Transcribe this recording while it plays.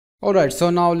Alright, so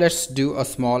now let's do a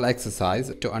small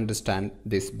exercise to understand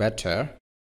this better.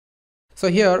 So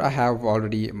here I have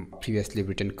already previously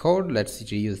written code. Let's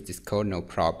reuse this code, no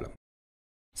problem.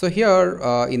 So here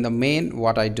in the main,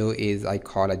 what I do is I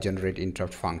call a generate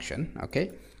interrupt function.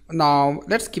 Okay, now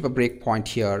let's keep a breakpoint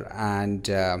here and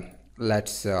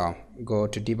let's go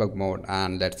to debug mode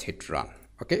and let's hit run.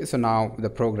 Okay, so now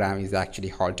the program is actually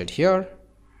halted here,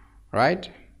 right?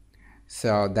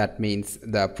 So that means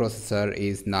the processor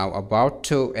is now about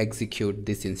to execute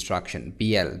this instruction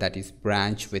BL, that is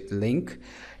branch with link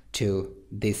to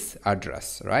this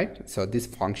address, right? So this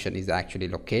function is actually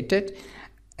located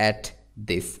at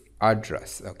this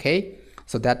address. Okay,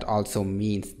 so that also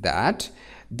means that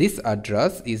this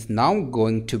address is now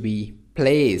going to be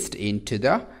placed into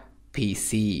the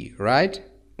PC, right?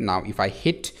 Now if I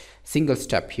hit single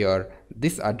step here,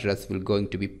 this address will going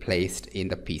to be placed in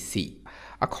the PC.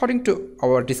 According to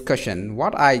our discussion,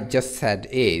 what I just said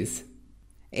is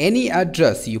any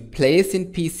address you place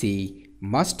in PC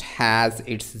must has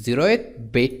its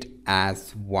 0th bit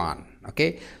as 1.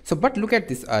 Okay, so but look at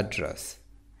this address.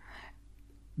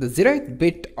 The 0th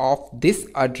bit of this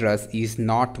address is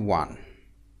not 1,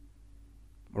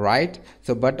 right?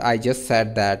 So but I just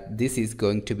said that this is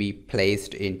going to be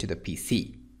placed into the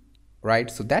PC, right?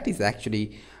 So that is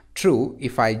actually true.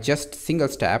 If I just single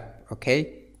step,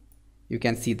 okay, you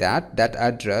can see that that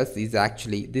address is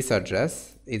actually, this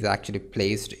address is actually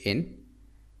placed in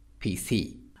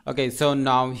PC. Okay, so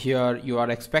now here you are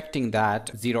expecting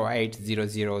that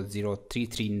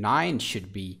 08000339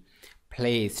 should be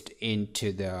placed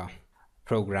into the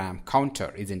program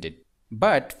counter, isn't it?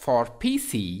 But for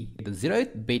PC, the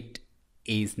 0th bit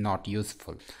is not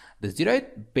useful. The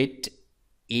 0th bit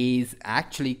is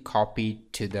actually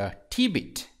copied to the T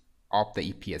bit of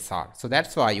the EPSR. So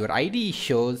that's why your IDE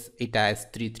shows it as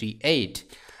 338,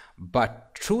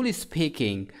 but truly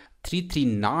speaking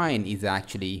 339 is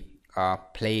actually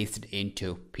placed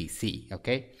into PC.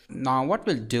 Okay, now what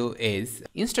we'll do is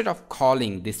instead of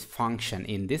calling this function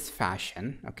in this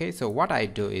fashion, okay, so what I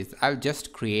do is I'll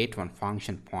just create one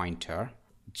function pointer,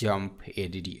 jump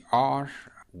addr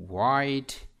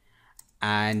void,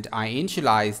 and I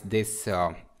initialize this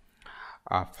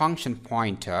function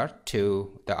pointer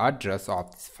to the address of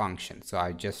this function. So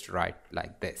I just write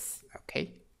like this.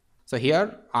 Okay, so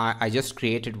here I just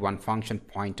created one function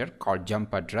pointer called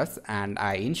jump address, and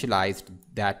I initialized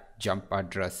that jump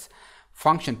address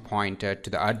function pointer to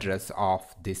the address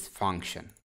of this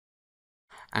function,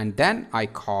 and then I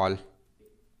call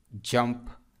jump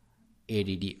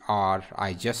addr.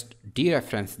 I just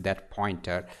dereference that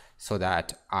pointer so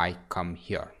that I come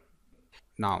here.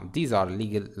 Now these are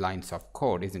legal lines of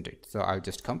code, isn't it? So I'll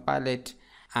just compile it,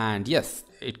 and yes,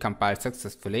 it compiled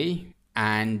successfully.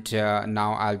 And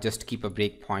now I'll just keep a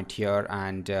breakpoint here,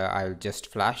 and I'll just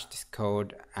flash this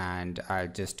code, and I'll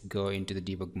just go into the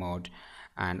debug mode,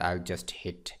 and I'll just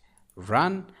hit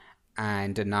run.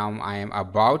 And now I am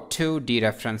about to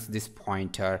dereference this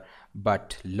pointer,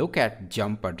 but look at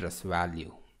jump address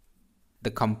value.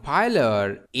 The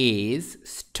compiler is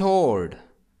stored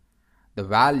the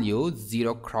value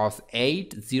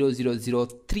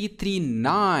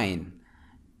 0x8000339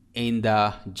 in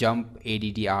the jump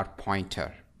addr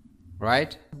pointer,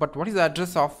 right? But what is the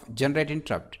address of generate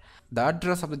interrupt? The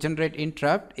address of the generate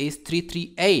interrupt is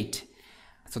 338.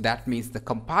 So that means the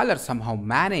compiler somehow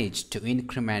managed to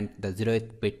increment the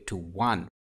 0th bit to 1.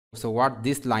 So what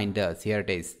this line does, here it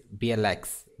is,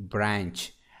 blx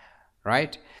branch,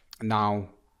 right?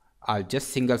 Now I'll just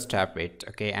single step it,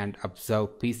 okay, and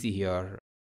observe PC here,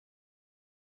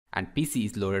 and PC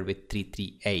is loaded with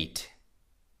 338.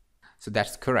 So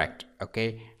that's correct,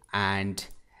 okay, and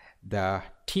the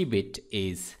T bit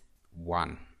is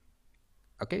 1.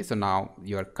 Okay, so now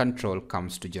your control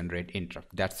comes to generate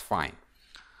interrupt. That's fine.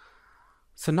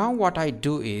 So now what I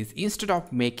do is, instead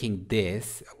of making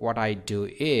this, what I do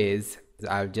is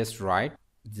I'll just write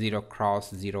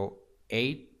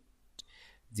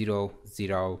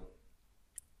 0x0800,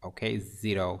 okay,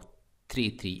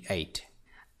 0338,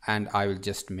 and I will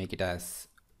just make it as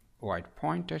white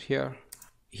pointer here.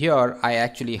 Here I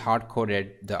actually hard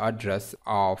coded the address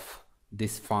of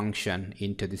this function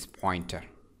into this pointer.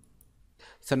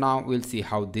 So now we'll see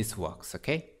how this works.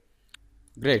 Okay,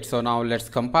 great. So now let's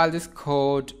compile this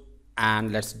code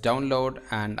and let's download,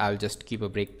 and I'll just keep a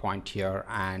breakpoint here,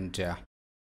 and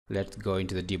let's go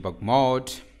into the debug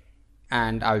mode,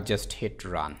 and I'll just hit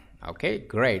run. Okay,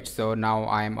 great. So now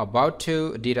I am about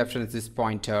to dereference this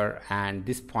pointer, and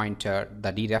this pointer,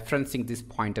 the dereferencing this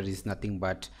pointer is nothing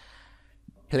but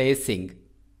placing,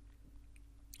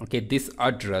 okay, this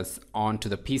address onto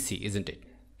the PC, isn't it?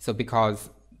 So because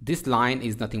this line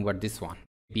is nothing but this one,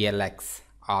 BLX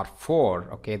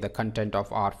R4, okay, the content of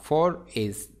R4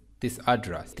 is this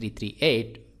address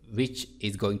 338, which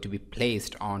is going to be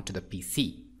placed onto the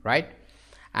PC, right?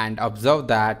 And observe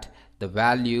that the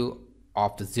value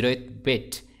of the 0th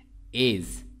bit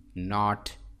is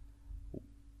not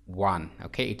 1,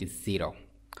 okay, it is 0.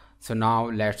 So now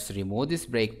let's remove this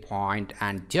breakpoint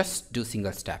and just do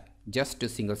single step,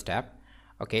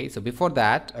 okay. So before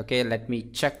that, okay, let me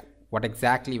check what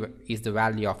exactly is the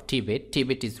value of T-bit.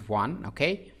 T-bit is 1,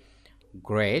 okay,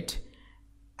 great.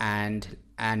 And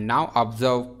now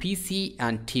observe PC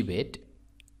and T-bit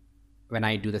when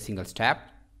I do the single step.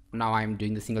 Now I'm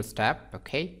doing the single step,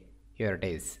 okay, here it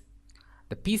is.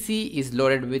 The PC is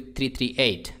loaded with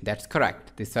 338, that's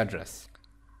correct, this address.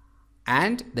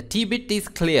 And the T-bit is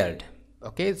cleared,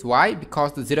 okay. So why?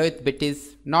 Because the 0th bit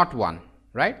is not 1,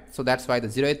 right? So that's why the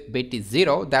 0th bit is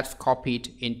 0, that's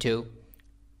copied into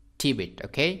T-bit,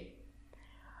 okay.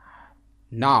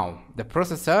 Now the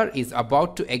processor is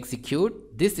about to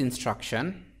execute this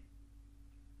instruction,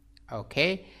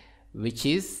 okay, which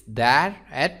is there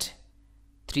at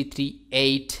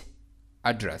 338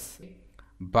 address.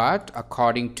 But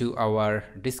according to our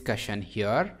discussion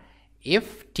here,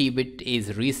 if T-bit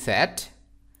is reset,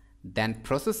 then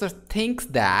processor thinks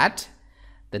that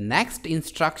the next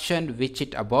instruction which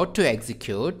it about to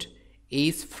execute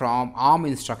is from ARM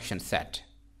instruction set.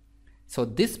 So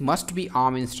this must be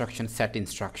ARM instruction set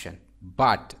instruction,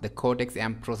 but the Cortex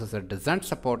M processor doesn't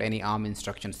support any ARM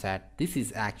instruction set. This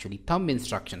is actually thumb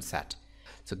instruction set.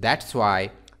 So that's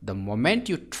why the moment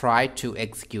you try to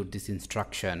execute this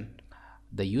instruction,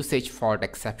 the usage fault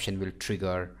exception will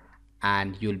trigger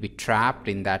and you'll be trapped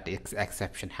in that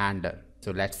exception handler.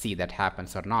 So let's see that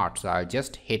happens or not. So I'll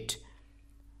just hit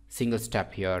single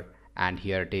step here, and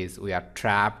here it is, we are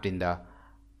trapped in the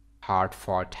hard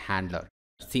fault handler.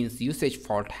 Since usage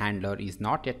fault handler is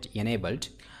not yet enabled,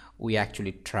 we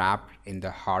actually trapped in the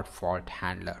hard fault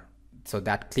handler. So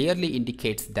that clearly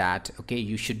indicates that, okay,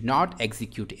 you should not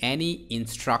execute any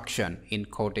instruction in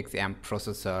Cortex M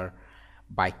processor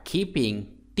by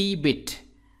keeping T-bit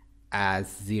as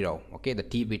 0, okay. The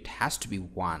T-bit has to be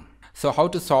 1. So how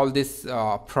to solve this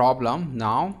problem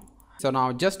now? So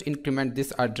now just increment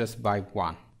this address by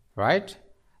 1, right?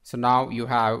 So now you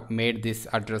have made this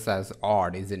address as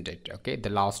odd, isn't it? Okay, the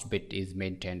last bit is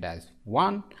maintained as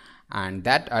 1, and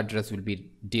that address will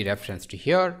be dereferenced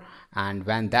here, and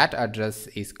when that address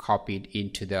is copied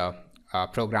into the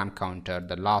program counter,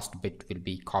 the last bit will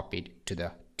be copied to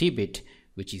the T-bit,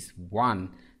 which is 1.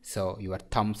 So your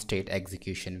thumb state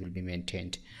execution will be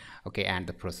maintained, okay, and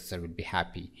the processor will be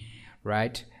happy,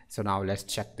 right? So now let's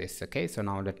check this, okay. So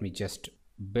now let me just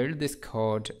build this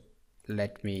code,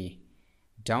 let me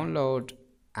download,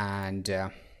 and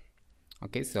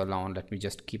okay, so now let me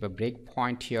just keep a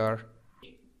breakpoint here.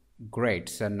 Great.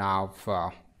 So now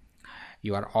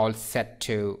you are all set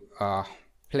to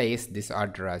place this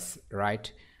address,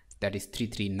 right, that is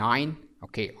 339,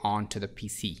 okay, onto the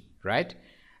PC, right?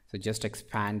 So just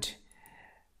expand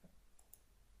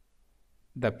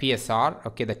the PSR,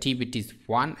 okay, the T-bit is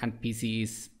 1 and PC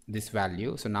is this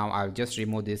value. So now I'll just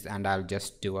remove this and I'll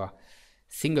just do a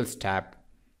single step,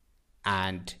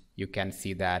 and you can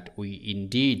see that we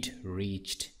indeed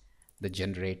reached the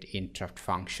generate interrupt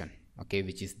function, okay,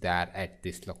 which is there at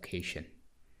this location.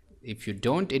 If you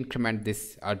don't increment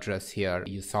this address here,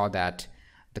 you saw that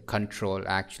the control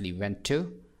actually went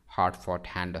to hard fault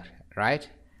handler, right?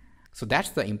 So that's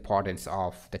the importance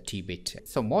of the T-bit.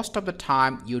 So most of the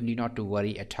time you need not to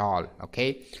worry at all,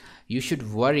 okay. You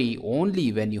should worry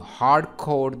only when you hard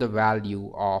code the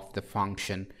value of the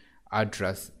function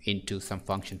address into some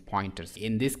function pointers.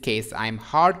 In this case, I'm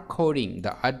hard coding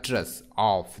the address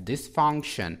of this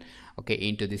function, okay,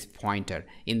 into this pointer.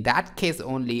 In that case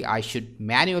only I should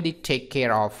manually take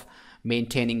care of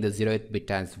maintaining the 0th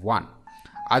bit as 1.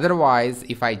 Otherwise,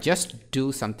 if I just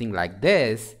do something like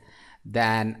this,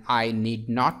 then I need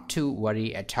not to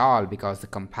worry at all, because the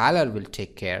compiler will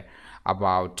take care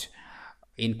about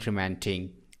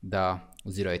incrementing the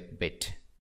 0th bit.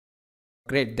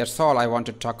 Great, that's all I want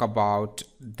to talk about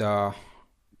the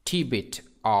T-bit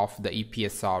of the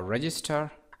EPSR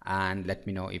register, and let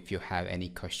me know if you have any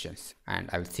questions, and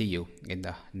I will see you in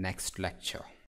the next lecture.